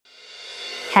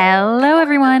Hello,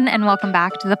 everyone, and welcome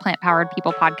back to the Plant Powered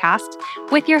People podcast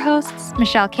with your hosts,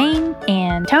 Michelle Kane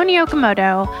and Tony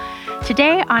Okamoto.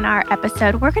 Today on our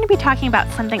episode, we're going to be talking about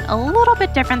something a little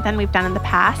bit different than we've done in the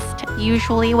past.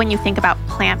 Usually when you think about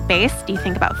plant-based, you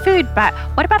think about food, but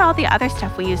what about all the other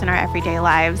stuff we use in our everyday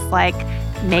lives, like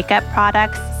makeup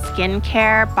products,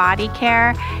 skincare, body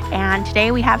care? And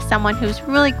today we have someone who's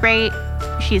really great.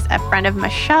 She's a friend of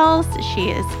Michelle's. She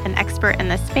is an expert in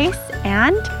this space,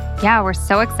 and yeah, we're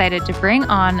so excited to bring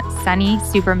on Sunny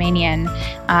Subramanian.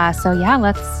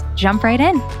 Let's jump right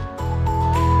in.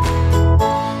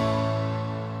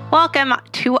 Welcome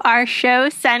to our show,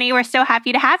 Sunny. We're so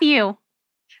happy to have you.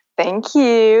 Thank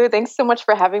you. Thanks so much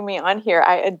for having me on here.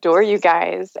 I adore you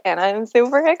guys, and I'm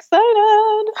super excited.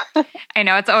 I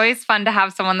know it's always fun to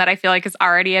have someone that I feel like is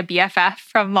already a BFF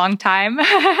from a long time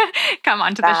come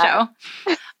onto the show.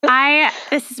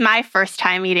 This is my first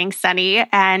time meeting Sunny,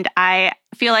 and I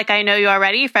feel like I know you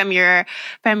already from your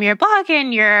blog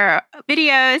and your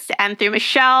videos, and through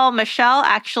Michelle. Michelle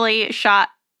actually shot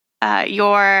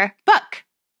your book.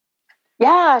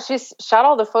 Yeah, she's shot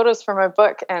all the photos for my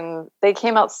book, and they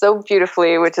came out so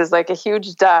beautifully, which is like a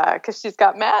huge duh because she's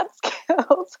got mad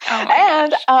skills. I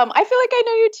feel like I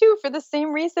know you too for the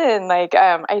same reason. Like,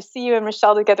 I see you and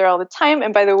Michelle together all the time,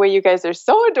 and by the way, you guys are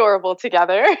so adorable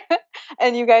together,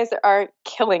 and you guys are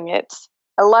killing it.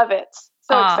 I love it.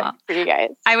 So excited for you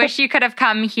guys. I wish you could have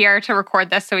come here to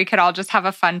record this so we could all just have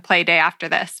a fun play day after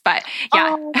this. But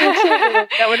yeah.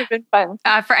 That would have been fun.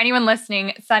 For anyone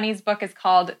listening, Sunny's book is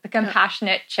called The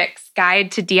Compassionate Chick's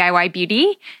Guide to DIY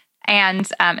Beauty.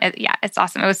 And it's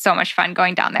awesome. It was so much fun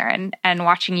going down there and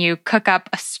watching you cook up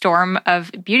a storm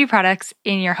of beauty products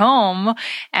in your home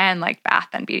and like bath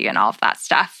and beauty and all of that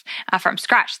stuff from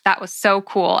scratch. That was so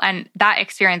cool. And that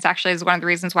experience actually is one of the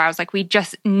reasons why I was like, we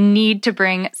just need to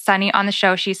bring Sunny on the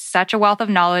show. She's such a wealth of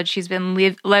knowledge. She's been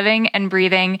living and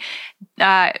breathing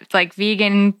like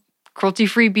vegan,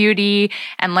 cruelty-free beauty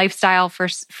and lifestyle for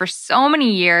so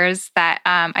many years that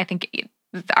I think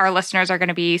our listeners are going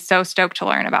to be so stoked to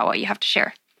learn about what you have to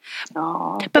share.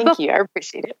 Oh, thank you. I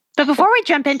appreciate it. But before we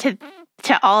jump into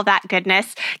all of that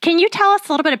goodness, can you tell us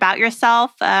a little bit about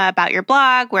yourself, about your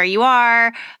blog, where you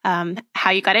are,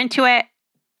 how you got into it?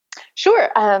 Sure.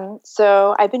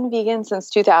 So I've been vegan since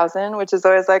 2000, which is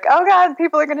always like, oh God,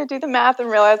 people are going to do the math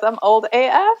and realize I'm old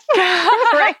AF,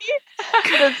 right?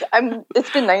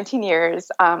 It's been 19 years.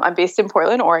 I'm based in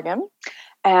Portland, Oregon.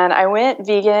 And I went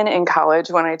vegan in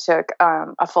college when I took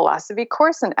a philosophy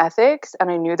course in ethics, and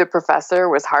I knew the professor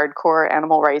was hardcore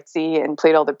animal rightsy and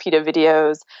played all the PETA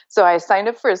videos. So I signed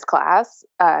up for his class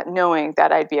knowing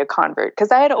that I'd be a convert, because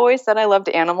I had always said I loved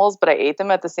animals, but I ate them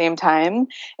at the same time.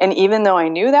 And even though I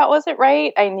knew that wasn't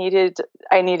right, I needed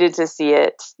to see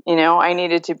it. You know, I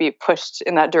needed to be pushed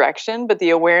in that direction, but the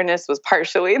awareness was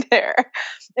partially there.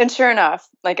 And sure enough,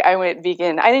 like I went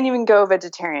vegan. I didn't even go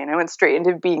vegetarian. I went straight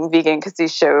into being vegan because he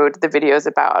showed the videos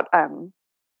about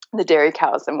the dairy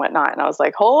cows and whatnot. And I was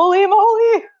like, holy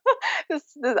moly,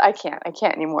 I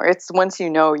can't anymore. It's once you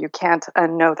know, you can't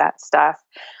unknow that stuff.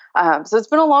 So it's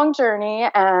been a long journey.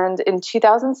 And in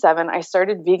 2007, I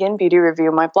started Vegan Beauty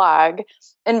Review, my blog.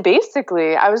 And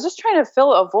basically, I was just trying to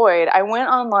fill a void. I went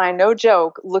online, no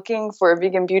joke, looking for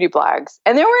vegan beauty blogs.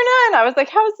 And there were none. I was like,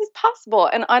 how is this possible?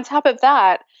 And on top of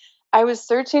that, I was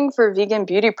searching for vegan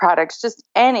beauty products,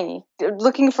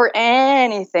 looking for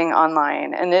anything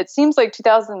online. And it seems like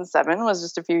 2007 was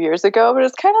just a few years ago, but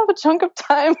it's kind of a chunk of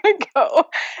time ago.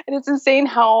 And it's insane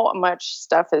how much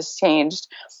stuff has changed.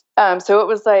 So it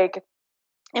was like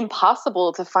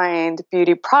impossible to find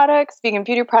vegan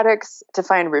beauty products, to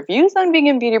find reviews on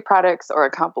vegan beauty products or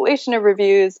a compilation of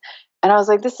reviews. And I was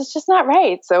like, this is just not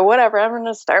right. So whatever, I'm going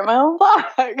to start my own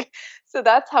blog. So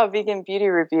that's how Vegan Beauty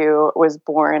Review was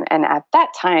born. And at that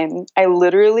time, I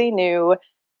literally knew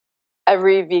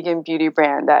every vegan beauty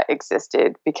brand that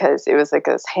existed because it was like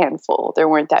a handful. There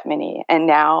weren't that many. And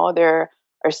now there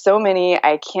are so many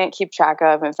I can't keep track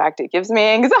of. In fact, it gives me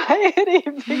anxiety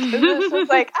because it's just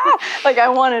like, I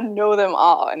want to know them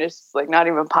all. And it's just like not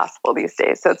even possible these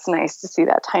days. So it's nice to see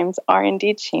that times are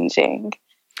indeed changing.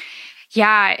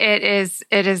 Yeah, it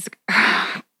is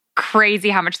crazy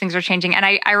how much things are changing. And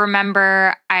I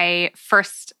remember I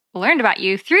first learned about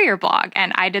you through your blog,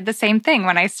 and I did the same thing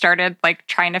when I started like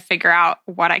trying to figure out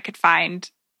what I could find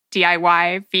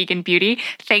DIY vegan beauty.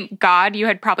 Thank God you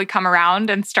had probably come around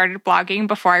and started blogging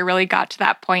before I really got to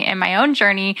that point in my own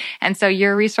journey. And so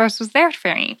your resource was there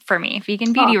for me,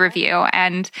 Vegan Beauty Review.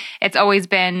 And it's always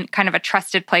been kind of a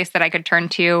trusted place that I could turn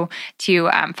to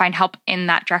find help in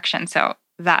that direction. So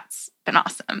that's been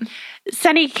awesome.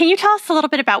 Sunny, can you tell us a little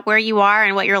bit about where you are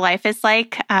and what your life is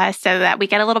like so that we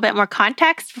get a little bit more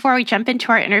context before we jump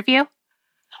into our interview?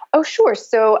 Oh, sure.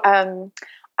 So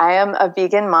I am a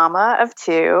vegan mama of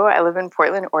two. I live in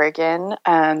Portland, Oregon.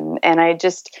 And I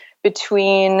just,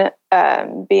 between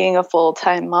being a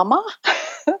full-time mama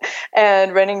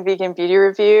and running Vegan Beauty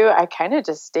Review, I kind of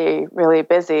just stay really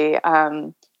busy.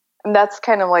 And that's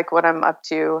kind of like what I'm up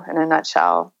to in a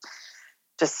nutshell.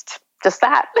 Just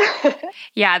that.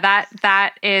 Yeah,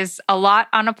 that is a lot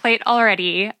on a plate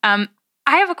already. I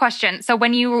have a question. So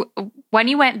when you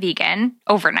went vegan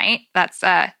overnight, that's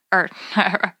or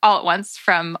all at once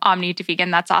from Omni to vegan,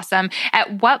 that's awesome.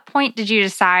 At what point did you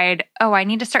decide, oh, I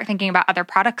need to start thinking about other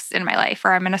products in my life,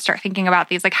 or I'm going to start thinking about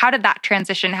these? Like, how did that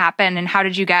transition happen, and how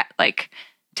did you get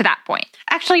to that point?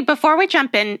 Actually, before we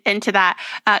jump into that,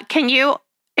 can you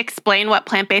explain what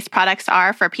plant-based products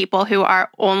are for people who are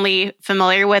only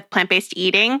familiar with plant-based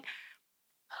eating?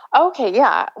 Okay,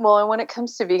 yeah. Well, and when it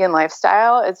comes to vegan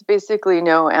lifestyle, it's basically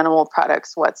no animal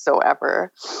products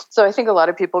whatsoever. So I think a lot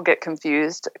of people get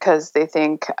confused because they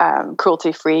think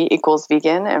cruelty-free equals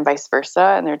vegan and vice versa,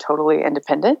 and they're totally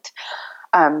independent.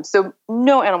 So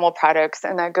no animal products,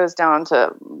 and that goes down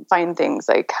to fine things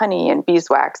like honey and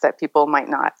beeswax that people might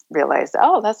not realize,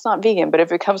 oh, that's not vegan. But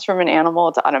if it comes from an animal,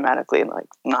 it's automatically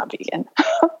not vegan.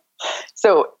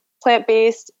 So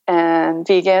plant-based and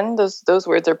vegan, those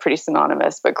words are pretty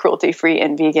synonymous, but cruelty-free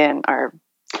and vegan are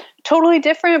totally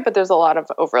different, but there's a lot of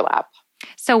overlap.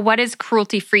 So what is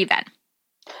cruelty-free then?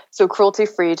 So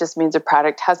cruelty-free just means a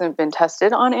product hasn't been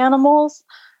tested on animals,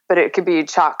 but it could be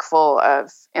chock full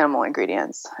of animal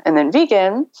ingredients. And then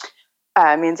vegan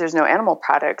means there's no animal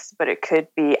products, but it could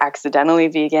be accidentally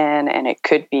vegan, and it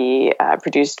could be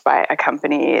produced by a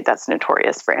company that's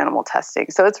notorious for animal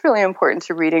testing. So it's really important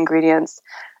to read ingredients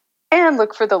and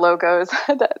look for the logos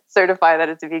that certify that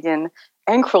it's vegan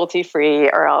and cruelty-free,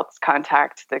 or else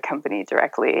contact the company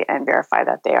directly and verify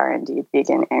that they are indeed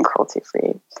vegan and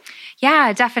cruelty-free.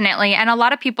 Yeah, definitely. And a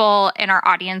lot of people in our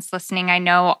audience listening, I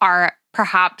know, are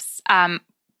perhaps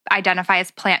identify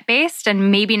as plant-based and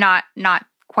maybe not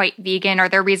quite vegan, or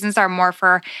their reasons are more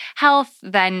for health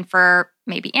than for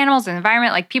maybe animals and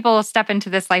environment. Like, people step into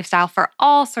this lifestyle for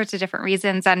all sorts of different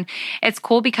reasons. And it's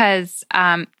cool because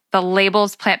the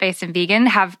labels plant-based and vegan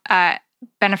have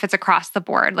benefits across the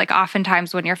board. Like,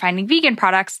 oftentimes when you're finding vegan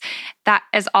products, that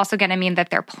is also going to mean that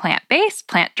they're plant-based,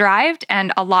 plant-derived,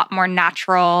 and a lot more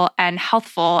natural and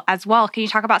healthful as well. Can you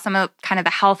talk about some of kind of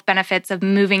the health benefits of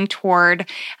moving toward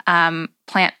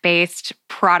plant-based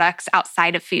products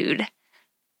outside of food?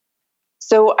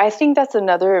 So I think that's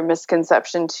another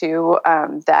misconception too,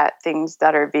 that things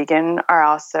that are vegan are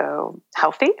also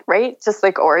healthy, right? Just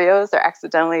like Oreos are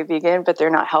accidentally vegan, but they're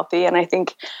not healthy. And I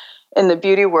think in the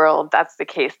beauty world, that's the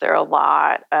case. There are a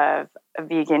lot of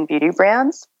vegan beauty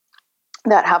brands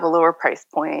that have a lower price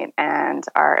point and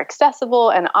are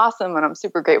accessible and awesome, and I'm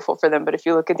super grateful for them. But if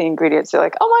you look at the ingredients, you're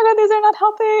like, oh my God, these are not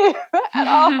healthy at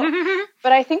all.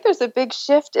 But I think there's a big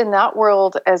shift in that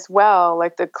world as well.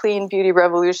 Like, the clean beauty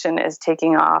revolution is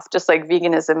taking off, just like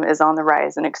veganism is on the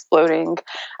rise and exploding.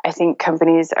 I think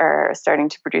companies are starting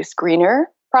to produce greener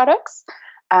products.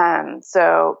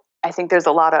 So I think there's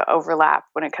a lot of overlap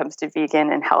when it comes to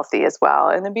vegan and healthy as well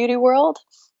in the beauty world.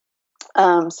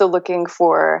 So looking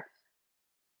for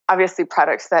obviously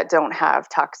products that don't have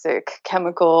toxic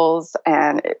chemicals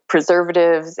and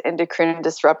preservatives, endocrine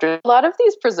disruptors. A lot of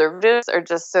these preservatives are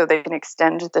just so they can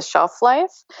extend the shelf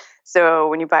life. So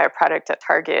when you buy a product at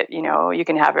Target, you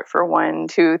can have it for 1,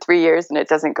 2, 3 years and it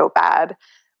doesn't go bad.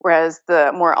 Whereas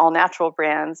the more all-natural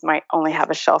brands might only have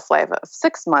a shelf life of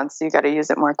 6 months. So you got to use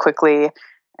it more quickly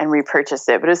and repurchase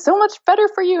it. But it's so much better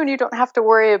for you, and you don't have to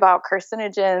worry about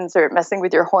carcinogens or messing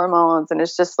with your hormones. And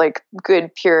it's just like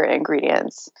good, pure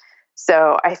ingredients.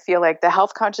 So I feel like the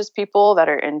health conscious people that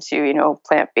are into,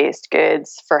 plant-based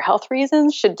goods for health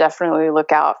reasons should definitely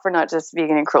look out for not just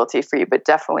vegan and cruelty-free, but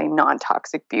definitely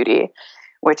non-toxic beauty,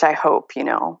 which I hope,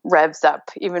 revs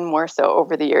up even more so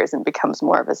over the years and becomes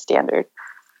more of a standard.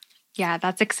 Yeah,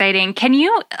 that's exciting. Can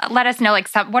you let us know,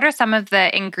 what are some of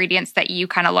the ingredients that you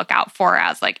kind of look out for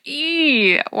as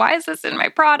why is this in my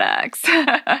products?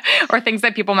 Or things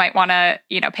that people might want to,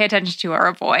 pay attention to or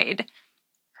avoid?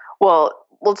 Well,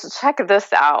 to check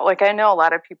this out, I know a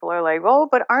lot of people are like, well,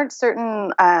 but aren't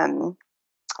certain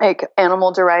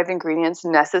animal-derived ingredients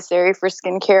necessary for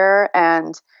skincare?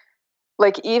 And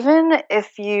even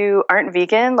if you aren't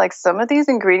vegan, some of these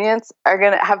ingredients are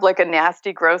going to have a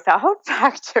nasty gross out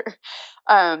factor.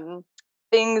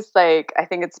 things like, I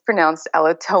think it's pronounced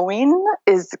allantoin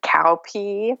is cow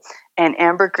pee, and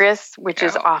ambergris, which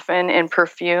is often in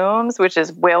perfumes, which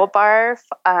is whale barf.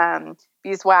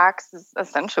 Beeswax is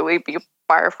essentially bee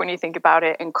barf when you think about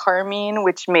it. And carmine,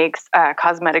 which makes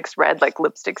cosmetics red, like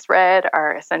lipsticks red,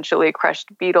 are essentially crushed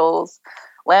beetles.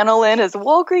 Lanolin is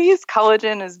wool grease,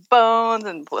 collagen is bones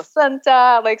and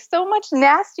placenta, like so much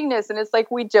nastiness. And it's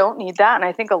like, we don't need that. And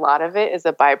I think a lot of it is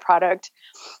a byproduct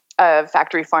of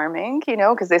factory farming,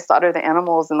 because they slaughter the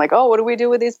animals and like, oh, what do we do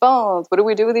with these bones? What do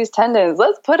we do with these tendons?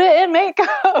 Let's put it in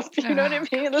makeup. You know what I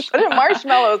mean? Let's put it in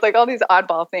marshmallows, like all these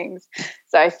oddball things.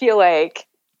 So I feel like,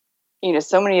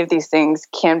 so many of these things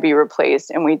can be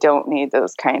replaced and we don't need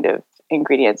those kind of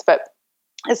ingredients. But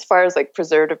as far as like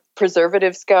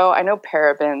preservatives go, I know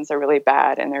parabens are really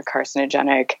bad and they're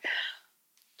carcinogenic.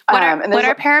 What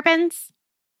are parabens?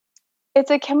 It's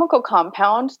a chemical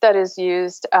compound that is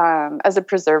used as a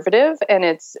preservative, and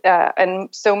it's in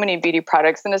so many beauty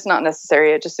products, and it's not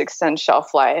necessary. It just extends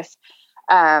shelf life.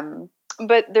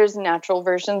 But there's natural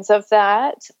versions of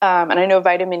that. And I know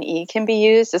vitamin E can be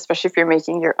used, especially if you're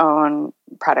making your own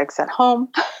products at home.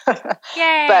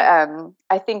 Yay. But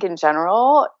I think in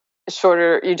general,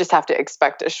 you just have to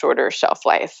expect a shorter shelf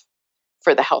life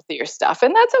for the healthier stuff.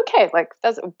 And that's okay. Like,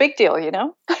 that's a big deal,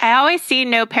 I always see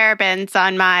no parabens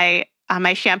on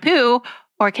my shampoo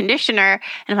or conditioner.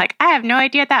 And I'm like, I have no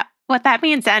idea what that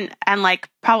means. And like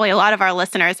probably a lot of our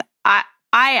listeners,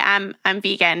 I'm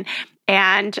vegan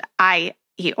and I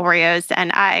eat Oreos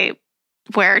and I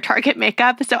wear Target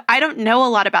makeup. So I don't know a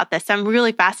lot about this. I'm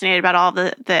really fascinated about all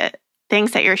the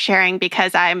things that you're sharing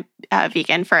because I'm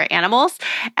vegan for animals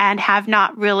and have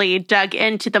not really dug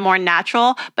into the more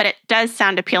natural, but it does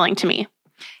sound appealing to me.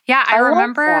 Yeah, I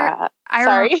remember.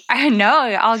 Sorry. I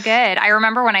know, all good. I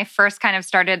remember when I first kind of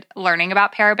started learning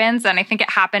about parabens, and I think it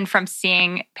happened from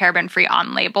seeing paraben-free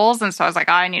on labels. And so I was like,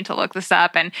 oh, I need to look this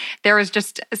up. And there was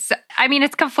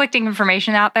it's conflicting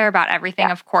information out there about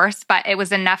everything, of course, but it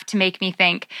was enough to make me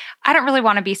think, I don't really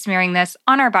want to be smearing this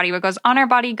on our body. What goes on our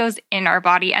body goes in our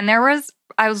body. And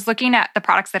I was looking at the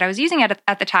products that I was using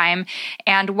at the time,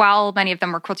 and while many of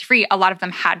them were cruelty-free, a lot of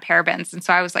them had parabens. And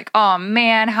so I was like, oh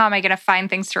man, how am I going to find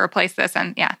things to replace this?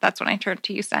 And yeah, that's when I turned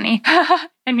to you, Sunny,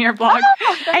 in your blog.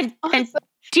 And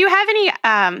do you have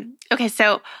any,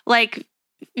 so like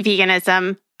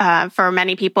veganism, for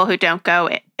many people who don't go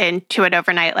into it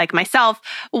overnight, like myself,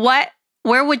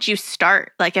 where would you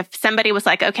start? Like if somebody was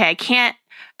like, okay,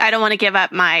 I don't want to give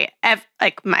up my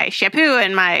shampoo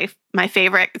and my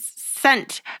favorite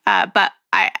scent, but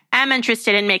I am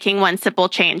interested in making one simple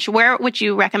change. Where would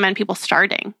you recommend people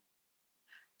starting?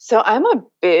 So I'm a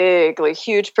big,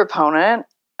 huge proponent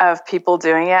of people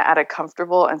doing it at a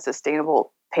comfortable and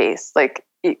sustainable pace. Like,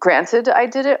 granted, I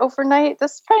did it overnight.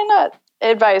 This is probably not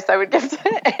advice I would give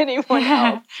to anyone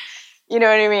else. You know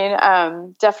what I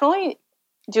mean? Definitely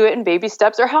do it in baby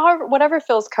steps or whatever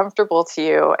feels comfortable to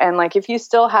you. And like, if you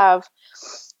still have,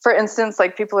 for instance,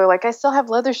 like people are like, I still have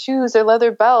leather shoes or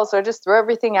leather belts, so I just throw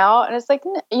everything out. And it's like,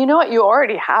 you know what? You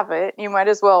already have it. You might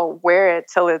as well wear it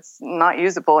till it's not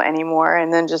usable anymore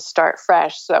and then just start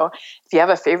fresh. So if you have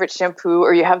a favorite shampoo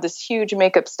or you have this huge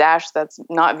makeup stash that's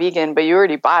not vegan, but you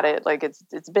already bought it, like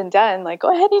it's been done, like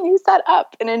go ahead and use that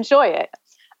up and enjoy it.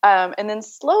 And then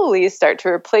slowly start to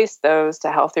replace those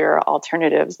to healthier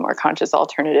alternatives, more conscious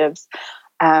alternatives.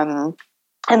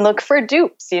 And look for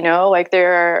dupes, like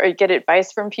get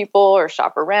advice from people or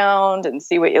shop around and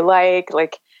see what you like.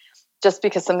 Like, just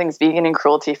because something's vegan and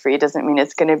cruelty-free doesn't mean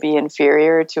it's going to be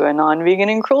inferior to a non-vegan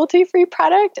and cruelty-free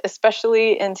product,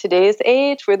 especially in today's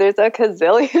age where there's a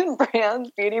gazillion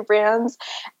beauty brands,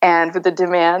 and with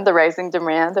the rising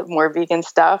demand of more vegan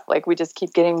stuff, like we just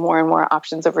keep getting more and more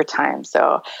options over time.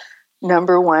 So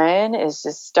number one is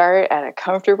just start at a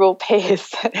comfortable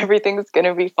pace and everything's going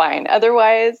to be fine.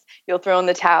 Otherwise, you'll throw in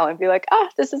the towel and be like,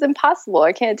 this is impossible.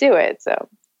 I can't do it. So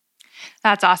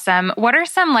that's awesome. What are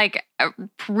some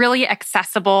really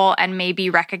accessible and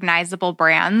maybe recognizable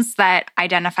brands that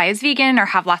identify as vegan or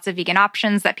have lots of vegan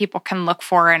options that people can look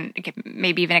for and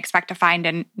maybe even expect to find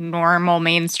in normal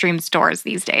mainstream stores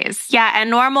these days? Yeah,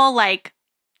 and normal like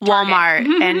Walmart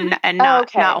and not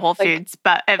Whole Foods,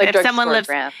 but if someone lives,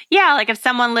 if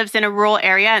someone lives in a rural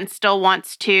area and still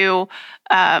wants to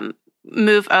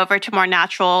move over to more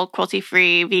natural,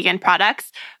 cruelty-free vegan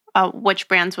products, which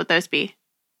brands would those be?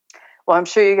 Well, I'm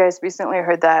sure you guys recently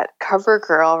heard that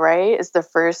CoverGirl, right, is the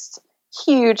first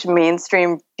huge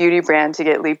mainstream beauty brand to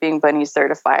get Leaping Bunny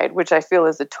certified, which I feel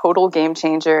is a total game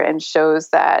changer and shows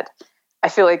that I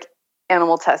feel like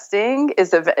animal testing is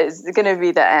going to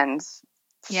be the end.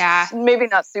 Yeah. Maybe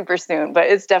not super soon, but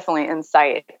it's definitely in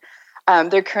sight.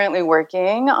 They're currently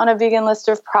working on a vegan list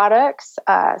of products.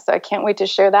 So I can't wait to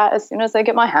share that as soon as I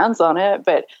get my hands on it.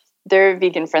 But they're a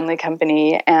vegan-friendly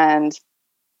company, and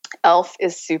Elf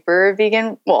is super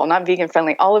vegan. Well, not vegan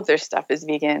friendly. All of their stuff is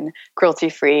vegan, cruelty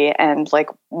free, and like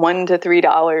 $1 to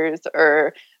 $3,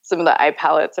 or some of the eye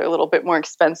palettes are a little bit more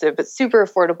expensive, but super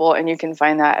affordable. And you can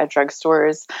find that at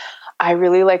drugstores. I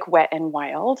really like Wet and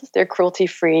Wild. They're cruelty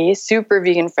free, super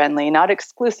vegan friendly, not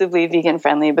exclusively vegan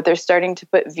friendly, but they're starting to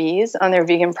put V's on their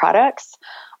vegan products.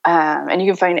 And you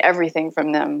can find everything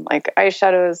from them, like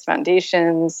eyeshadows,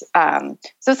 foundations.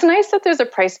 So it's nice that there's a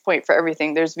price point for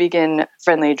everything. There's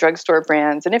vegan-friendly drugstore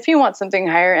brands. And if you want something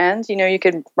higher end, you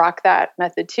could rock that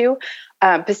method too.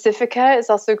 Pacifica is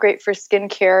also great for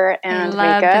skincare and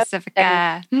makeup.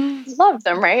 Pacifica. Love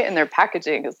them, right? And their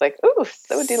packaging is like, ooh,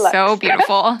 so deluxe. So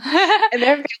beautiful. And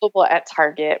they're available at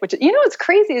Target, which, what's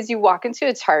crazy is you walk into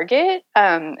a Target,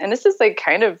 and this is like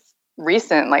kind of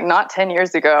recent, like not 10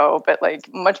 years ago, but like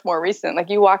much more recent. Like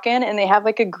you walk in and they have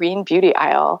like a green beauty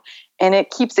aisle, and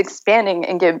it keeps expanding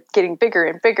and getting bigger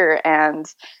and bigger.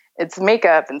 And it's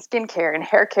makeup and skincare and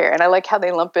hair care. And I like how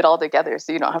they lump it all together,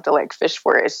 so you don't have to like fish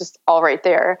for it. It's just all right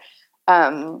there.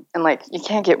 And like, you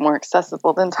can't get more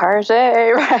accessible than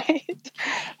Target, right?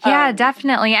 Yeah,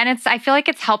 definitely. And I feel like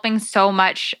it's helping so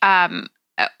much,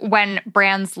 when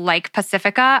brands like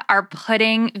Pacifica are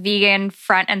putting vegan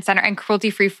front and center and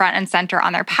cruelty-free front and center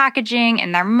on their packaging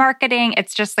and their marketing.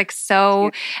 It's just like so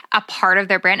a part of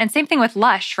their brand. And same thing with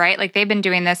Lush, right? Like they've been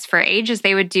doing this for ages.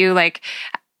 They would do like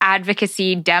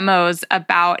advocacy demos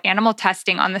about animal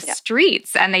testing on the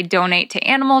streets, and they donate to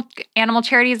animal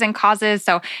charities and causes.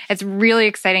 So it's really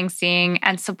exciting seeing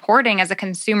and supporting as a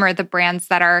consumer the brands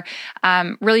that are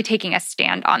really taking a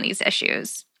stand on these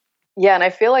issues. Yeah, and I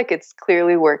feel like it's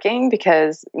clearly working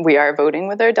because we are voting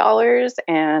with our dollars,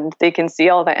 and they can see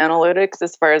all the analytics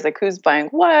as far as like who's buying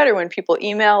what, or when people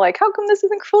email like, how come this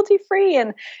isn't cruelty free?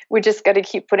 And we just got to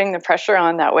keep putting the pressure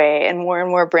on that way. And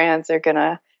more brands are going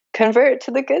to convert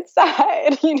to the good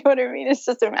side. You know what I mean? It's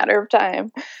just a matter of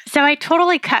time. So I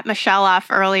totally cut Michelle off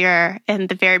earlier in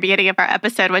the very beginning of our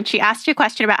episode when she asked you a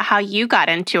question about how you got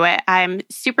into it. I'm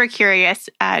super curious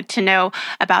to know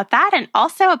about that, and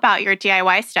also about your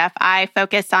DIY stuff. I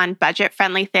focus on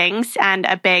budget-friendly things, and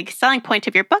a big selling point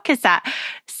of your book is that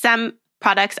some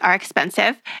products are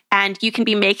expensive, and you can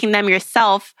be making them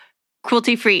yourself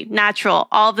cruelty-free, natural,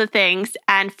 all the things,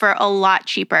 and for a lot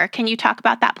cheaper. Can you talk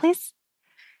about that, please?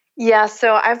 Yeah,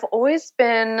 so I've always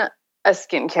been a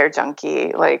skincare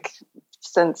junkie, like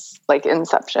since like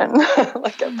inception.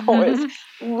 Like I've always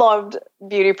loved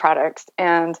beauty products.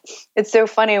 And it's so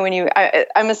funny when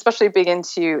I'm especially big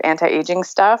into anti-aging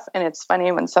stuff. And it's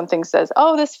funny when something says,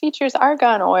 oh, this features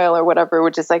argan oil or whatever,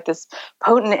 which is like this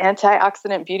potent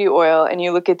antioxidant beauty oil. And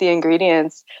you look at the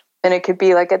ingredients, and it could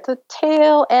be like at the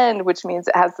tail end, which means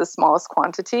it has the smallest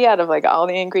quantity out of like all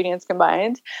the ingredients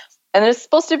combined. And it's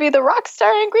supposed to be the rock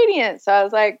star ingredient. So I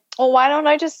was like, well, why don't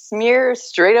I just smear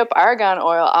straight up argan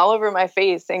oil all over my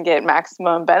face and get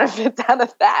maximum benefits out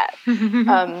of that?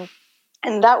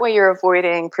 And that way you're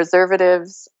avoiding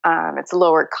preservatives. It's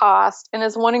lower cost, and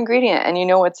it's one ingredient, and you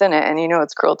know what's in it, and you know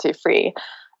it's cruelty free.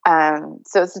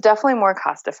 So it's definitely more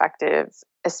cost effective,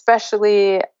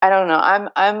 especially, I don't know,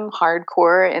 I'm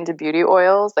hardcore into beauty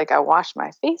oils. Like I wash my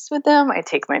face with them. I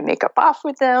take my makeup off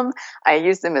with them. I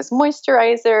use them as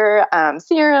moisturizer,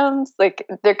 serums. Like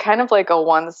they're kind of like a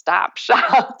one-stop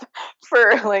shop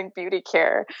for like beauty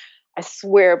care. I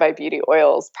swear by beauty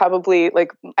oils. Probably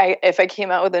like if I came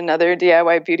out with another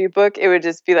DIY beauty book, it would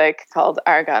just be like called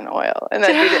argan oil. And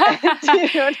that'd be do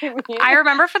you know what I mean? I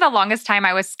remember for the longest time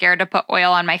I was scared to put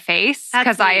oil on my face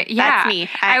because that's me.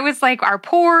 I was like, our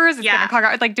pores, it's gonna clog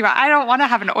out. Like, I don't want to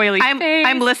have an oily face.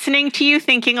 I'm listening to you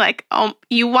thinking like, oh,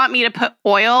 you want me to put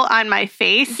oil on my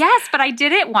face? Yes, but I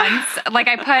did it once. Like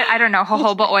I put, I don't know,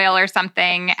 jojoba oil or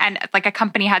something, and like a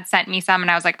company had sent me some, and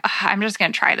I was like, I'm just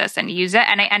gonna try this and use it,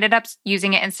 and I ended up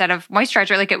using it instead of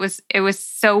moisturizer. Like it was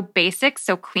so basic,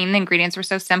 so clean. The ingredients were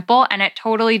so simple, and it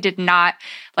totally did not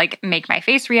like make my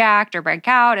face react or break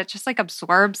out. It just like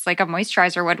absorbs like a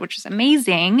moisturizer would, which is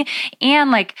amazing. And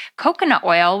like coconut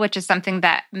oil, which is something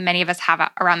that many of us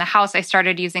have around the house, I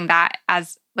started using that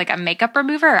as like a makeup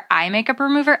remover or eye makeup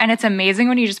remover. And it's amazing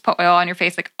when you just put oil on your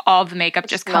face, like all the makeup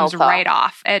just comes right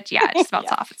off. It just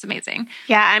melts off. It's amazing.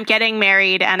 Yeah, I'm getting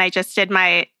married, and I just did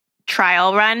my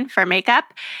trial run for makeup,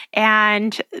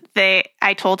 and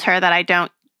I told her that I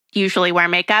don't usually wear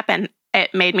makeup, and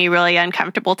it made me really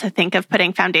uncomfortable to think of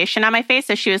putting foundation on my face.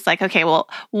 So she was like, okay, well,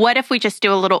 what if we just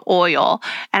do a little oil?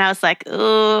 And I was like,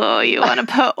 oh, you want to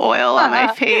put oil on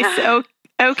my face?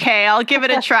 okay, I'll give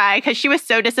it a try, because she was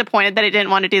so disappointed that I didn't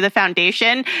want to do the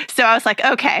foundation. So I was like,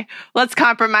 okay, let's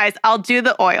compromise. I'll do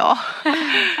the oil.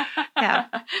 Yeah.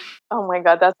 Oh my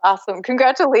God, that's awesome.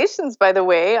 Congratulations, by the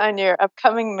way, on your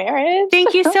upcoming marriage.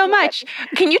 Thank you so much.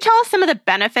 Can you tell us some of the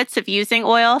benefits of using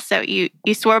oil? So you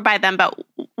swore by them, but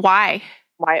why?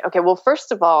 Why? Okay, well,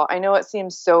 first of all, I know it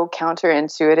seems so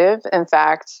counterintuitive. In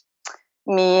fact,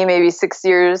 me, maybe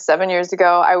 7 years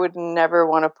ago, I would never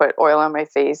want to put oil on my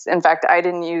face. In fact, I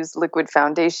didn't use liquid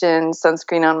foundation,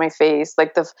 sunscreen on my face.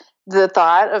 Like the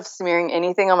thought of smearing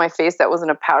anything on my face that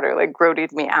wasn't a powder like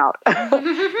grodied me out.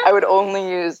 I would only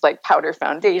use like powder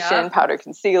foundation, powder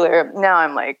concealer. Now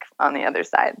I'm like on the other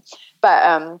side.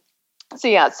 But so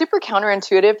yeah, it's super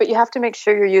counterintuitive, but you have to make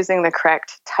sure you're using the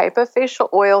correct type of facial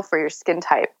oil for your skin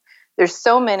type. There's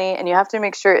so many, and you have to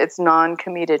make sure it's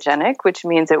non-comedogenic, which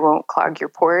means it won't clog your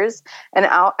pores. And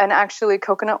actually,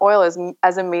 coconut oil is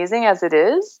as amazing as it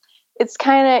is. It's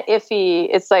kind of iffy.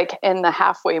 It's like in the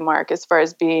halfway mark as far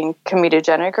as being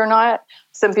comedogenic or not.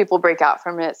 Some people break out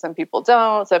from it, some people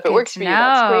don't. So if it works for you,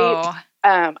 that's great.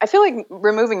 I feel like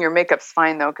removing your makeup's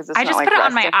fine though, because I just not put like it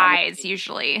on my eyes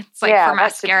usually. It's like for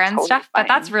mascara and stuff, but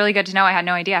that's really good to know. I had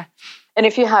no idea. And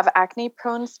if you have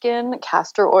acne-prone skin,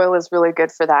 castor oil is really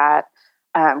good for that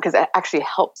because it actually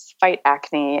helps fight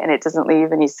acne and it doesn't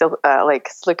leave any like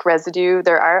slick residue.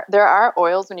 There are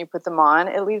oils when you put them on,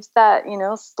 it leaves that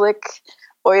slick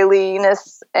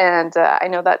oiliness, and I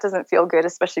know that doesn't feel good,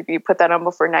 especially if you put that on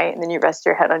before night and then you rest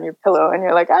your head on your pillow and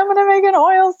you're like, I'm gonna make an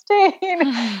oil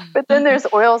stain. But then there's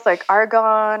oils like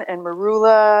argan and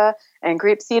marula and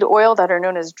grapeseed oil that are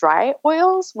known as dry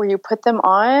oils, where you put them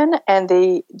on and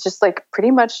they just like pretty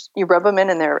much you rub them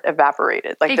in and they're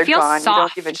evaporated, like they're feel gone.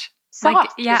 Soft. You don't even soft. Like,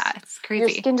 yeah, it's creepy. Your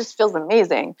skin just feels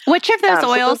amazing. Which of those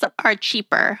oils are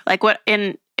cheaper? Like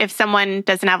if someone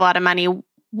doesn't have a lot of money,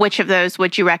 which of those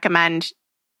would you recommend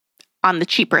on the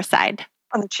cheaper side?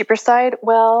 On the cheaper side,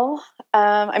 well,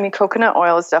 coconut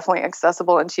oil is definitely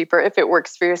accessible and cheaper if it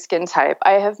works for your skin type.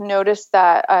 I have noticed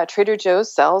that Trader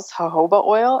Joe's sells jojoba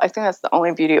oil. I think that's the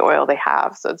only beauty oil they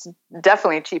have. So it's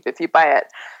definitely cheap if you buy it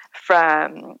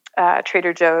from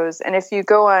Trader Joe's. And if you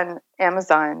go on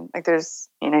Amazon, like there's,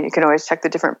 you can always check the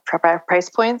different price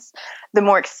points. The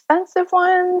more expensive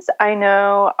ones I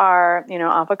know are,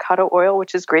 avocado oil,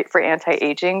 which is great for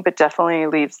anti-aging, but definitely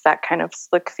leaves that kind of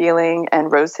slick feeling,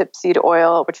 and rosehip seed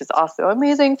oil, which is also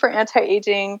amazing for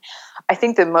anti-aging. I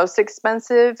think the most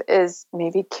expensive is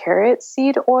maybe carrot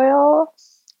seed oil,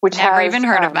 which Never even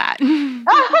heard of that.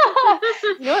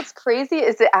 What's crazy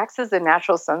is it acts as a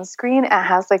natural sunscreen. It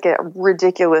has like a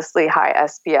ridiculously high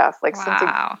SPF, like something,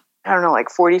 I don't know, like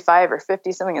 45 or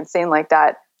 50, something insane like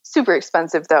that. Super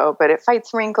expensive though, but it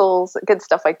fights wrinkles, good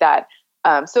stuff like that.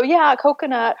 So yeah,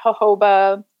 coconut,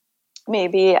 jojoba,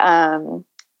 maybe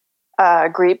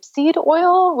grapeseed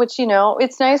oil, which,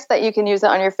 it's nice that you can use it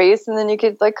on your face and then you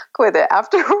could like cook with it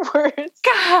afterwards.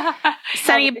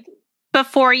 Sunny,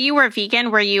 before you were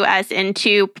vegan, were you as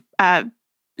into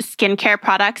skincare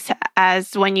products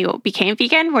as when you became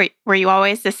vegan? Were you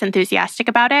always this enthusiastic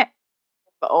about it?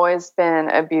 I've always been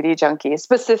a beauty junkie,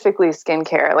 specifically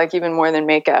skincare, like even more than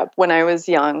makeup. When I was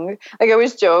young, like I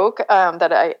always joke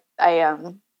that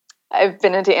I've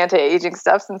been into anti-aging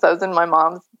stuff since I was in my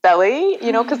mom's belly,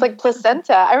 because like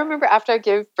placenta, I remember after I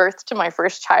gave birth to my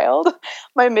first child,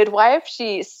 my midwife,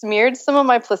 she smeared some of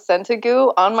my placenta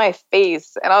goo on my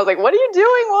face. And I was like, what are you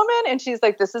doing, woman? And she's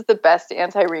like, this is the best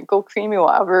anti-wrinkle cream you'll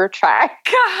ever try. Like,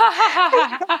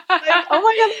 oh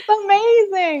my God, that's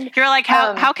amazing. You're like,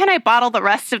 how can I bottle the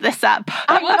rest of this up?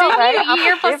 Didn't you eat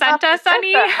your placenta,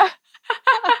 Sunny?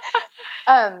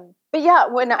 But yeah,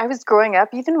 when I was growing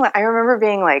up, even when I remember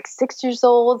being like 6 years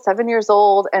old, 7 years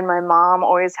old, and my mom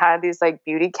always had these like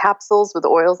beauty capsules with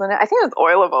oils in it. I think it was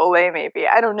oil of Olay, maybe.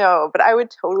 I don't know, but I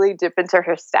would totally dip into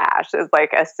her stash as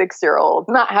like a 6-year-old,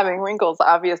 not having wrinkles,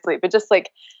 obviously, but just like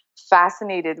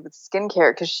fascinated with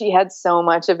skincare because she had so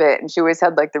much of it and she always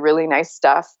had like the really nice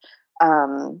stuff.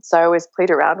 So I always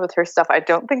played around with her stuff. I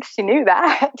don't think she knew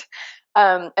that.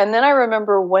 And then I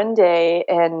remember one day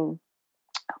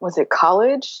was it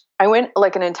college? I went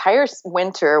like an entire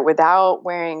winter without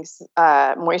wearing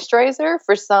moisturizer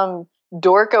for some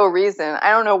dorko reason.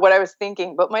 I don't know what I was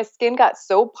thinking, but my skin got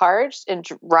so parched and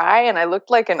dry and I looked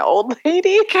like an old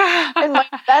lady. And my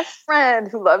best friend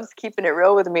who loves keeping it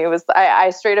real with me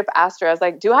I straight up asked her, I was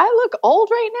like, do I look old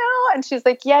right now? And she's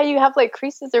like, yeah, you have like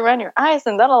creases around your eyes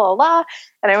and la.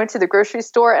 And I went to the grocery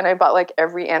store and I bought like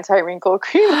every anti-wrinkle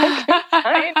cream I could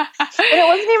find. And it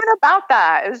wasn't even about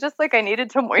that. It was just like I needed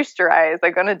to moisturize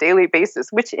like on a daily basis,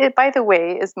 which by the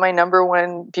way, is my number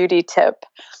one beauty tip.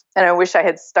 And I wish I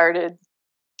had started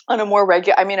on a more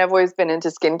regular, I mean, I've always been into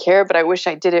skincare, but I wish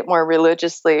I did it more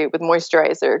religiously with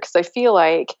moisturizer, because I feel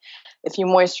like if you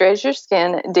moisturize your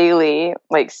skin daily,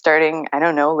 like starting, I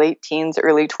don't know, late teens,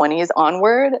 early 20s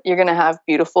onward, you're going to have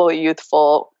beautiful,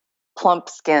 youthful, plump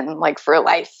skin like for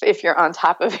life if you're on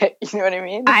top of it. You know what I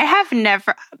mean? I have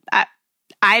never,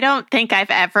 I don't think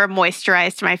I've ever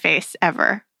moisturized my face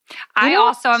ever. I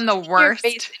also am the worst.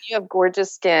 Your face and you have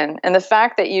gorgeous skin. And the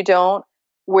fact that you don't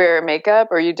wear makeup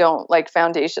or you don't like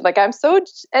foundation, like I'm so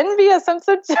envious. I'm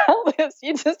so jealous.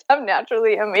 You just have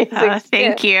naturally amazing skin.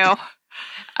 Thank you.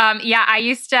 Yeah, I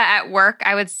used to at work,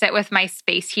 I would sit with my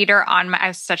space heater on I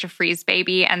was such a freeze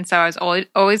baby. And so I was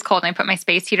always cold. And I put my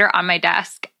space heater on my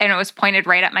desk and it was pointed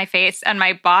right at my face. And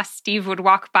my boss, Steve, would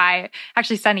walk by.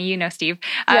 Actually, Sunny, you know Steve,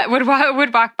 would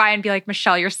walk by and be like,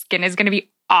 Michelle, your skin is going to be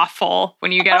awful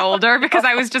when you get older, because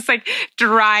I was just like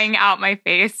drying out my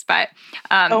face. But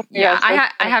I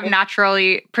have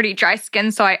naturally pretty dry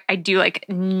skin. So I do like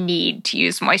need to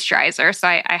use moisturizer. So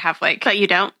I have like. But you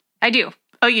don't? I do.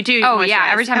 Oh, you do? Oh, yeah.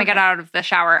 Every time I get out of the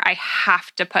shower, I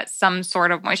have to put some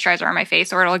sort of moisturizer on my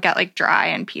face or it'll get like dry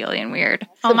and peely and weird.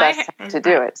 It's the best time to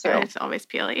do it, too. It's always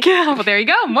peely. Yeah, well, there you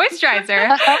go.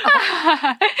 Moisturizer.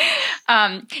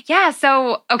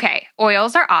 So, okay.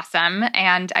 Oils are awesome.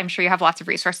 And I'm sure you have lots of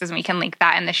resources and we can link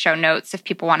that in the show notes if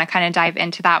people want to kind of dive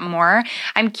into that more.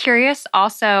 I'm curious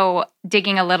also,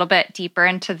 digging a little bit deeper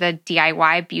into the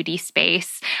DIY beauty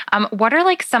space, what are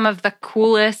like some of the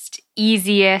coolest,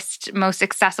 easiest, most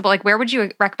accessible, like where would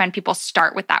you recommend people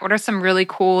start with that? What are some really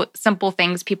cool, simple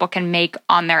things people can make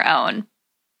on their own?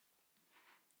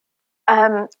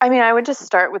 I mean, I would just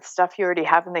start with stuff you already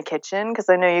have in the kitchen, because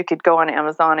I know you could go on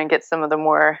Amazon and get some of the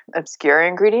more obscure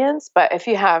ingredients. But if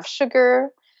you have sugar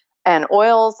and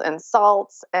oils and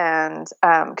salts, and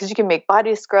because you can make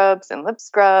body scrubs and lip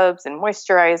scrubs and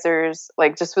moisturizers,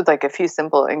 like just with like a few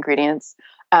simple ingredients.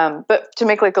 But to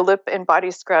make like a lip and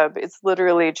body scrub, it's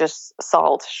literally just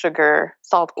salt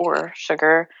or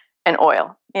sugar, and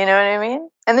oil. You know what I mean?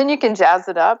 And then you can jazz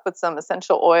it up with some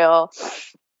essential oil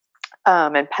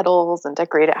and petals and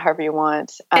decorate it however you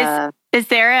want. Is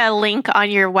there a link on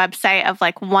your website of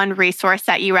like one resource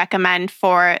that you recommend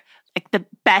for like the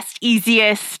best,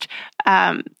 easiest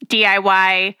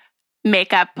DIY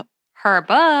makeup? Her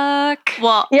book.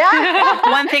 Well, yeah.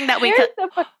 One thing that we could...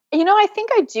 You know, I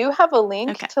think I do have a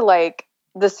link to like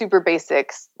the super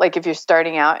basics. Like if you're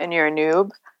starting out and you're a noob,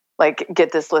 like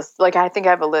get this list. Like I think I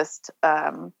have a list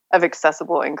of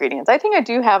accessible ingredients. I think I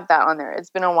do have that on there. It's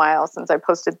been a while since I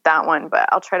posted that one, but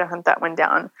I'll try to hunt that one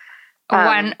down.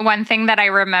 One thing that I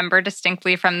remember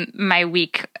distinctly from my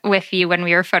week with you when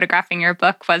we were photographing your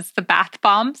book was the bath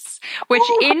bombs, which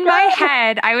in my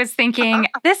head, I was thinking,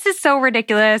 this is so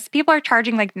ridiculous. People are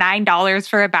charging like $9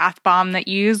 for a bath bomb that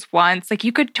you use once. Like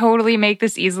you could totally make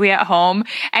this easily at home.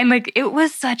 And like, it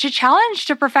was such a challenge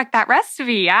to perfect that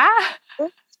recipe. Yeah.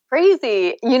 It's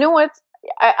crazy. You know what?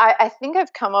 I think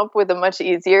I've come up with a much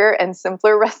easier and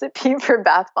simpler recipe for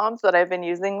bath bombs that I've been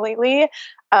using lately.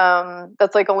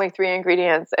 That's like only 3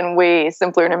 ingredients and way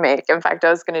simpler to make. In fact, I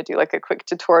was going to do like a quick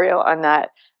tutorial on that.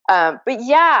 But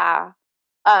yeah,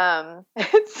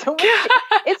 it's so much,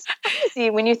 it's crazy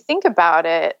when you think about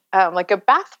it. Like a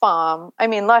bath bomb, I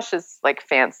mean, Lush is like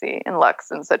fancy and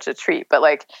luxe and such a treat, but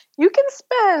like you can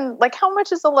spend like, how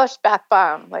much is a Lush bath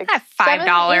bomb? Like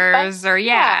 $5 or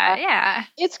yeah.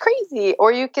 It's crazy.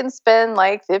 Or you can spend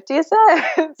like 50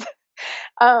 cents.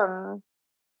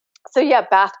 So yeah,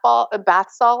 bath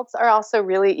salts are also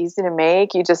really easy to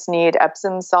make. You just need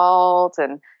Epsom salt,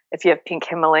 and if you have pink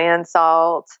Himalayan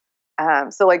salt.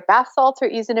 So like bath salts are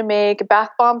easy to make. Bath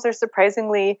bombs are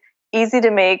surprisingly easy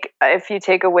to make if you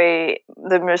take away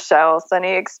the Michelle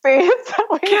Sunny experience.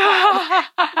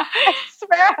 I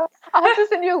swear, I'll have to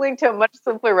send you a link to a much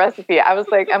simpler recipe. I was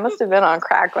like, I must have been on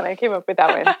crack when I came up with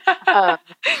that one.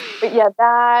 But yeah,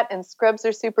 that and scrubs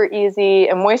are super easy,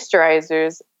 and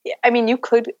moisturizers. I mean, you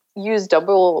could use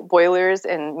double boilers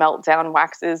and melt down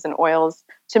waxes and oils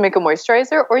to make a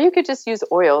moisturizer, or you could just use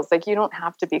oils. Like you don't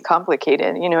have to be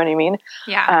complicated. You know what I mean?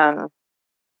 Yeah.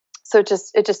 So it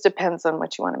just depends on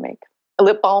what you want to make.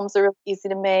 Lip balms are really easy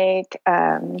to make.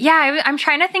 I'm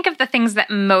trying to think of the things that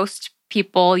most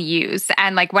people use.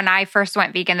 And like when I first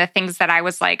went vegan, the things that I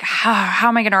was like, how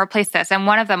am I going to replace this? And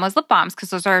one of them was lip balms,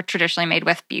 because those are traditionally made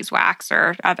with beeswax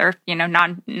or other,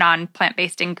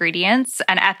 non-plant-based ingredients.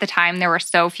 And at the time, there were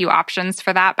so few options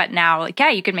for that. But now, like, yeah,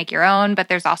 you can make your own. But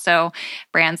there's also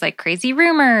brands like Crazy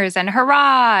Rumors and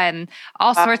Hurrah and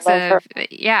all sorts of,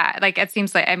 like it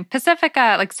seems like, and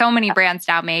Pacifica, like so many brands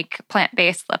now make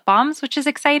plant-based lip balms, which is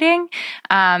exciting.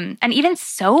 And even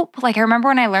soap. Like I remember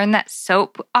when I learned that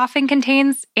soap often contains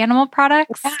animal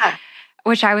products. Yeah.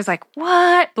 which I was like,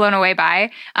 what? Blown away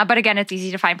by. But again, it's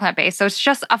easy to find plant-based. So it's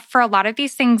just for a lot of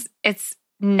these things, it's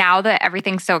now that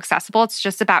everything's so accessible, it's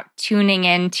just about tuning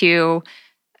into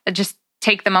just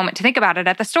take the moment to think about it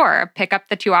at the store. Pick up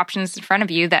the two options in front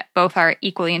of you that both are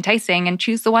equally enticing and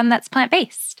choose the one that's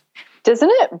plant-based.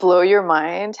 Doesn't it blow your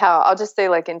mind how, I'll just say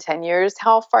like in 10 years,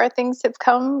 how far things have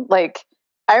come? Like,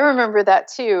 I remember that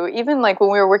too. Even like when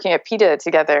we were working at PETA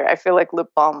together, I feel like lip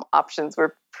balm options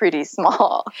were pretty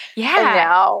small. Yeah. And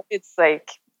now it's like,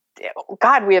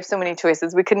 God, we have so many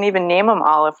choices. We couldn't even name them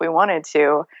all if we wanted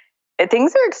to.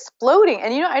 Things are exploding.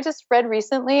 And, I just read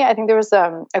recently, I think there was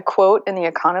a quote in The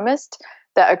Economist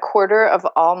that 1/4 of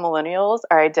all millennials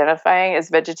are identifying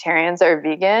as vegetarians or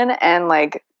vegan, and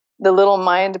like the little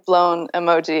mind blown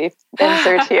emoji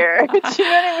insert here. Do you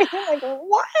know what I mean? Like,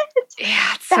 what?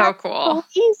 Yeah, it's so cool.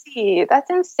 So easy.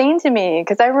 That's insane to me.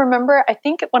 Because I remember, I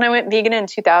think when I went vegan in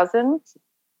 2000,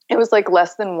 it was like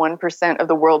less than 1% of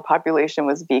the world population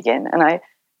was vegan. And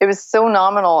it was so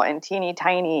nominal and teeny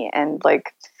tiny, and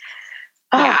like,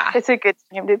 it's a good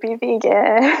time to be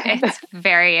vegan. It's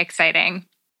very exciting.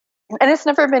 And it's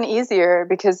never been easier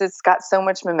because it's got so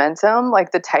much momentum.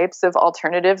 Like the types of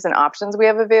alternatives and options we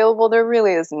have available, there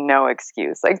really is no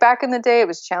excuse. Like back in the day, it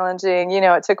was challenging.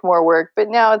 It took more work, but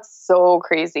now it's so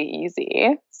crazy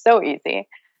easy. So easy.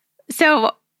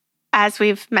 So as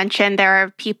we've mentioned, there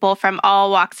are people from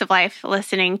all walks of life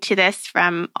listening to this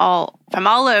from all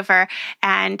over,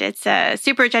 and it's a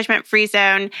super judgment-free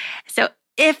zone. So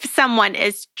if someone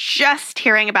is just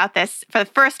hearing about this for the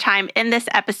first time in this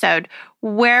episode,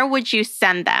 where would you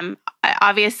send them?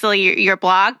 Obviously, your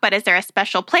blog, but is there a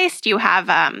special place? Do you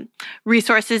have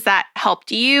resources that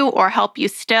helped you or help you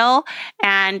still?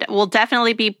 And we'll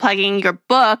definitely be plugging your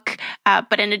book.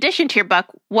 But in addition to your book,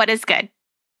 what is good?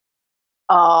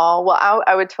 Oh, well,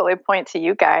 I would totally point to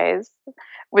you guys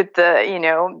with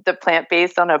the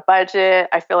plant-based on a budget.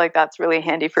 I feel like that's really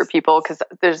handy for people because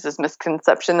there's this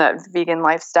misconception that vegan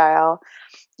lifestyle,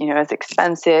 is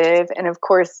expensive. And of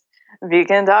course,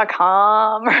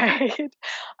 vegan.com, right?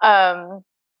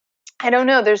 I don't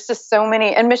know. There's just so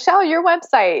many. And Michelle, your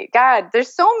website, God,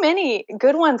 there's so many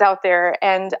good ones out there.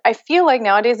 And I feel like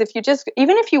nowadays,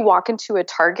 even if you walk into a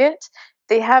Target,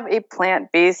 they have a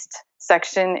plant-based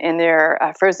section in their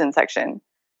frozen section.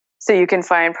 So you can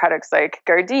find products like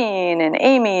Gardein and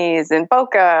Amy's and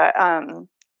Boca.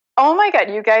 Oh my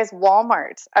God, you guys,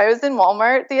 Walmart. I was in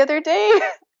Walmart the other day,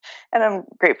 and I'm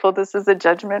grateful this is a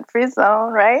judgment-free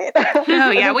zone, right? Oh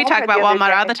yeah, we talk about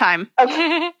Walmart all the time.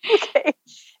 Okay.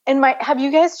 And have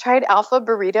you guys tried Alpha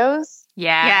burritos?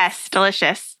 Yeah. Yes,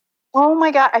 delicious. Oh my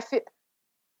God,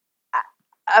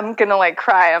 I'm gonna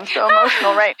cry. I'm so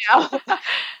emotional right now.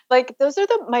 Those are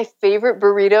my favorite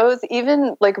burritos,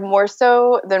 even more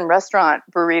so than restaurant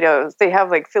burritos. They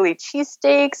have Philly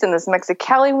cheesesteaks and this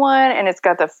Mexicali one, and it's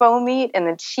got the faux meat and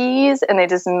the cheese, and they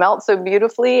just melt so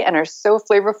beautifully and are so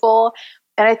flavorful.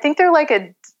 And I think they're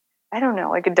 $1.49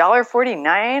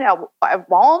 at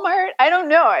Walmart. I don't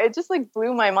know. It just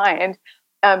blew my mind.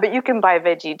 But you can buy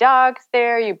veggie dogs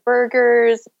there,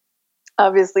 burgers,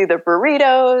 obviously the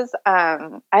burritos.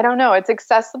 I don't know. It's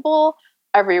accessible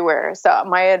everywhere. So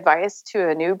my advice to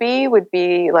a newbie would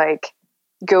be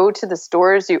go to the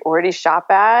stores you already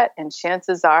shop at, and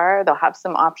chances are they'll have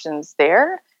some options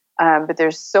there. But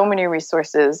there's so many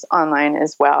resources online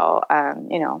as well.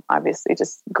 Obviously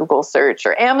just Google search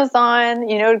or Amazon,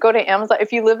 go to Amazon.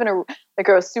 If you live in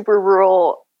a super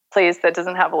rural place that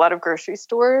doesn't have a lot of grocery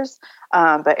stores,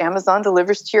 but Amazon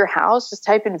delivers to your house, just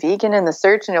type in vegan in the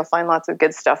search and you'll find lots of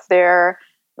good stuff there.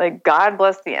 God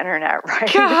bless the internet,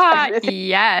 right?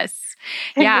 Yes.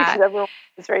 Yeah. Everyone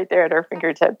is right there at our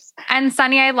fingertips. And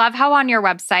Sunny, I love how on your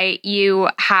website you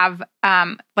have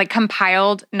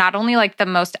compiled not only the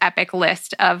most epic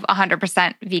list of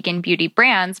 100% vegan beauty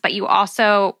brands, but you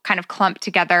also kind of clump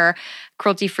together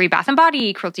cruelty-free bath and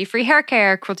body, cruelty-free hair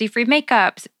care, cruelty-free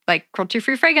makeup,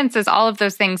 cruelty-free fragrances, all of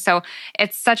those things. So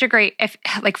it's such a great,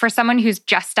 for someone who's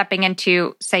just stepping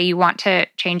into, say you want to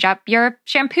change up your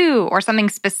shampoo or something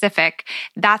specific,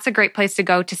 that's a great place to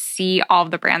go to see all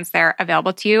of the brands there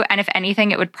available to you. And if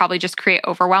anything, it would probably just create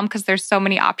overwhelm because there's so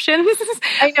many options.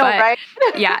 I know, right?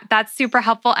 Yeah, that's super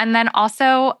helpful. And then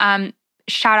also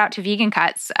shout out to Vegan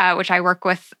Cuts, which I work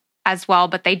with as well,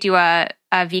 but they do a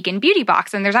vegan beauty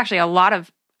box. And there's actually a lot of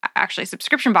actually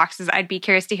subscription boxes. I'd be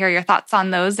curious to hear your thoughts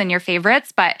on those and your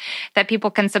favorites, but that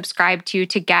people can subscribe to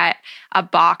get a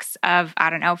box of,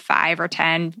 5 or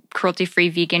 10 cruelty-free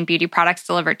vegan beauty products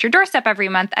delivered to your doorstep every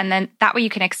month. And then that way you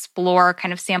can explore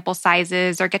kind of sample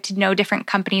sizes or get to know different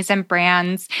companies and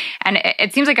brands. And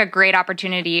it seems like a great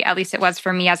opportunity, at least it was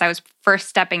for me as I was first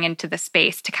stepping into the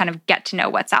space, to kind of get to know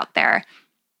what's out there.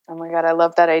 Oh my God, I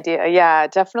love that idea. Yeah,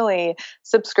 definitely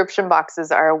subscription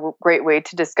boxes are a great way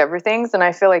to discover things. And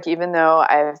I feel like even though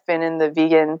I've been in the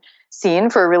vegan scene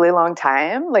for a really long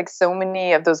time, like so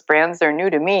many of those brands are new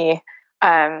to me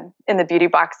in the beauty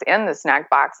box and the snack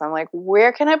box. I'm like,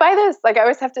 where can I buy this? Like I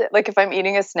always have to, like if I'm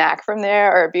eating a snack from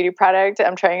there or a beauty product,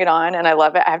 I'm trying it on and I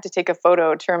love it. I have to take a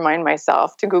photo to remind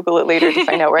myself to Google it later to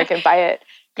find out where I can buy it.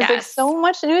 Because there's so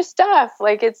much new stuff.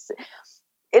 Like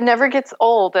it never gets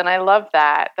old. And I love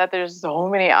that there's so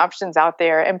many options out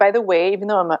there. And by the way, even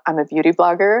though I'm a beauty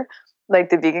blogger, like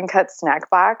the Vegan Cuts snack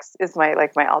box is my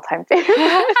all-time favorite.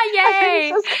 Yay!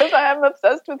 Just because I'm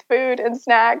obsessed with food and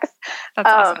snacks. That's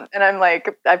awesome. And I'm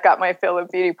like, I've got my fill of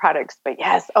beauty products, but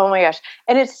yes, oh my gosh.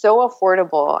 And it's so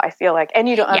affordable, I feel like. And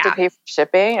you don't have to pay for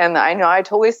shipping. And I know I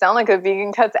totally sound like a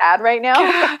Vegan Cuts ad right now.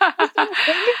 I'm a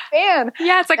big fan.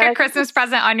 Yeah, it's like a Christmas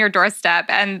present on your doorstep.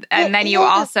 And then you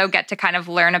also get to kind of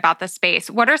learn about the space.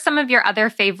 What are some of your other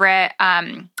favorite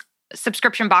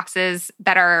subscription boxes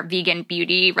that are vegan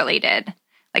beauty related?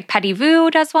 Like Petit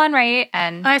Vu does one, right?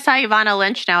 And I saw Ivana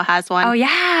Lynch now has one. Oh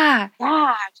yeah.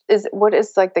 Yeah. What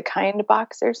is like the Kind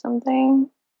box or something?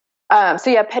 So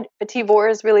yeah, Petit Vu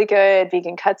is really good.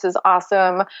 Vegan Cuts is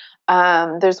awesome.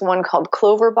 There's one called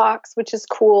Clover Box, which is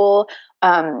cool.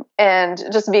 And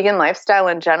just vegan lifestyle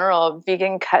in general,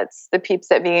 Vegan Cuts, the peeps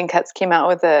at Vegan Cuts came out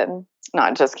with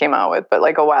but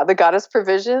like a while, the Goddess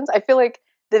Provisions. I feel like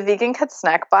the Vegan Cuts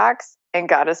snack box and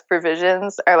Goddess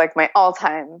Provisions are like my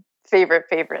all-time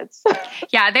favorites.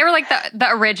 Yeah, they were like the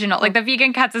original, like the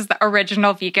Vegan Cuts is the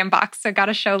original vegan box, so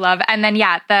gotta show love. And then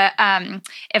the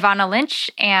Ivana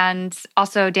Lynch and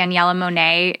also Daniela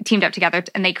Monet teamed up together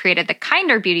and they created the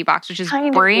Kinder Beauty Box, which is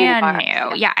brand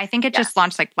new. Yeah, I think it just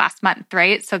launched like last month,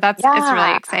 right? So it's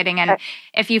really exciting. And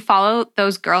if you follow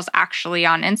those girls actually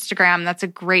on Instagram, that's a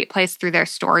great place through their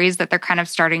stories that they're kind of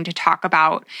starting to talk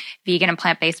about vegan and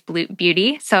plant-based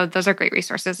beauty. So those are great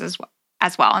resources as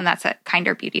well. And that's at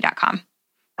kinderbeauty.com.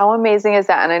 How amazing is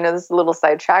that? And I know this is a little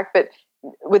sidetrack, but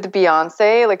with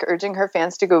Beyonce, like urging her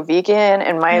fans to go vegan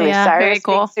and Miley Cyrus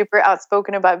being super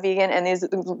outspoken about vegan and these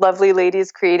lovely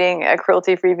ladies creating a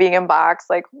cruelty-free vegan box.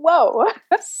 Like, whoa.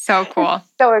 So cool.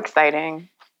 So exciting.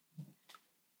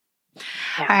 Yeah.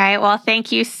 All right. Well,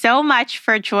 thank you so much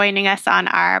for joining us on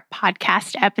our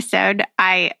podcast episode.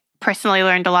 I personally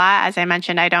learned a lot. As I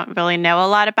mentioned, I don't really know a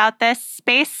lot about this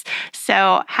space.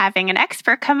 So having an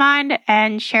expert come on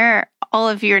and share all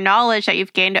of your knowledge that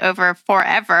you've gained over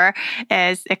forever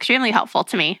is extremely helpful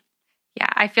to me. Yeah,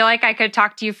 I feel like I could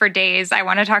talk to you for days. I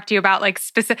want to talk to you about like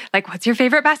specific, like what's your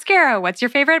favorite mascara? What's your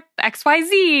favorite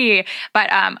XYZ? But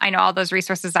I know all those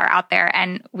resources are out there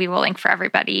and we will link for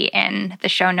everybody in the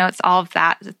show notes, all of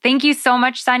that. Thank you so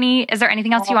much, Sunny. Is there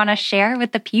anything else you want to share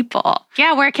with the people?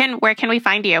 Yeah, where can we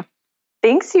find you?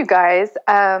 Thanks, you guys.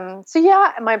 So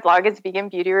yeah, my blog is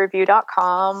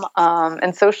veganbeautyreview.com.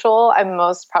 And social, I'm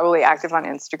most probably active on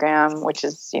Instagram, which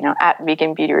is, at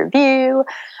Vegan Beauty Review.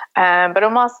 But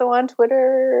I'm also on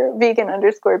Twitter,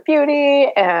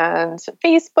 vegan_beauty, and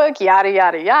Facebook, yada,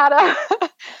 yada, yada.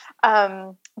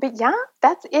 But yeah,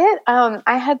 that's it.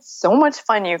 I had so much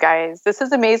fun, you guys. This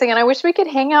is amazing. And I wish we could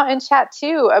hang out and chat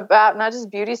too about not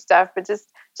just beauty stuff, but just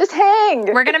hang.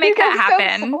 We're going to make that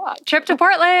happen. Trip to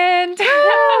Portland.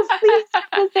 Yes, please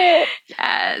visit.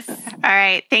 Yes. All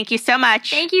right. Thank you so much.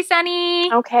 Thank you,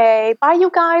 Sunny. Okay. Bye, you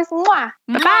guys. Mwah.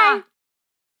 Bye-bye.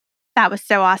 That was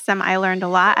so awesome. I learned a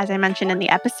lot, as I mentioned in the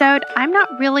episode. I'm not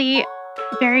really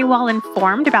very well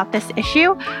informed about this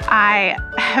issue. I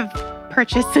have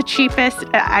purchased the cheapest.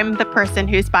 I'm the person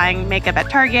who's buying makeup at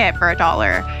Target for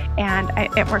 $1, and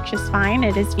it works just fine.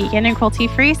 It is vegan and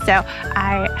cruelty-free, so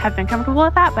I have been comfortable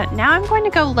with that. But now I'm going to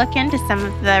go look into some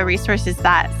of the resources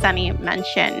that Sunny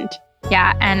mentioned.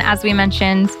 Yeah, and as we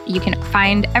mentioned, you can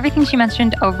find everything she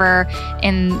mentioned over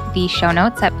in the show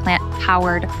notes at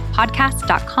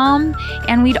plantpoweredpodcast.com.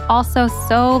 And we'd also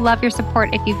so love your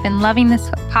support if you've been loving this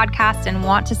podcast and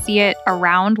want to see it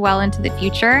around well into the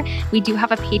future. We do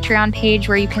have a Patreon page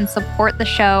where you can support the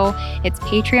show. It's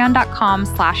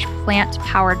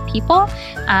patreon.com/plantpoweredpeople.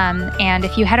 And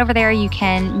if you head over there, you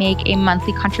can make a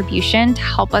monthly contribution to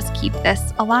help us keep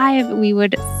this alive. We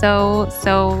would so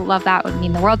love that. It would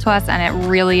mean the world to us. And And it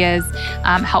really is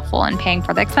helpful in paying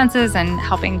for the expenses and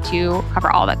helping to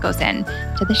cover all that goes in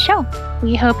to the show.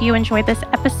 We hope you enjoyed this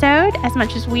episode as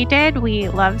much as we did. We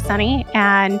love Sunny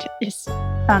and just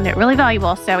found it really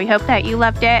valuable. So we hope that you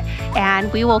loved it,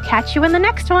 and we will catch you in the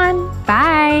next one.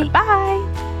 Bye. Bye.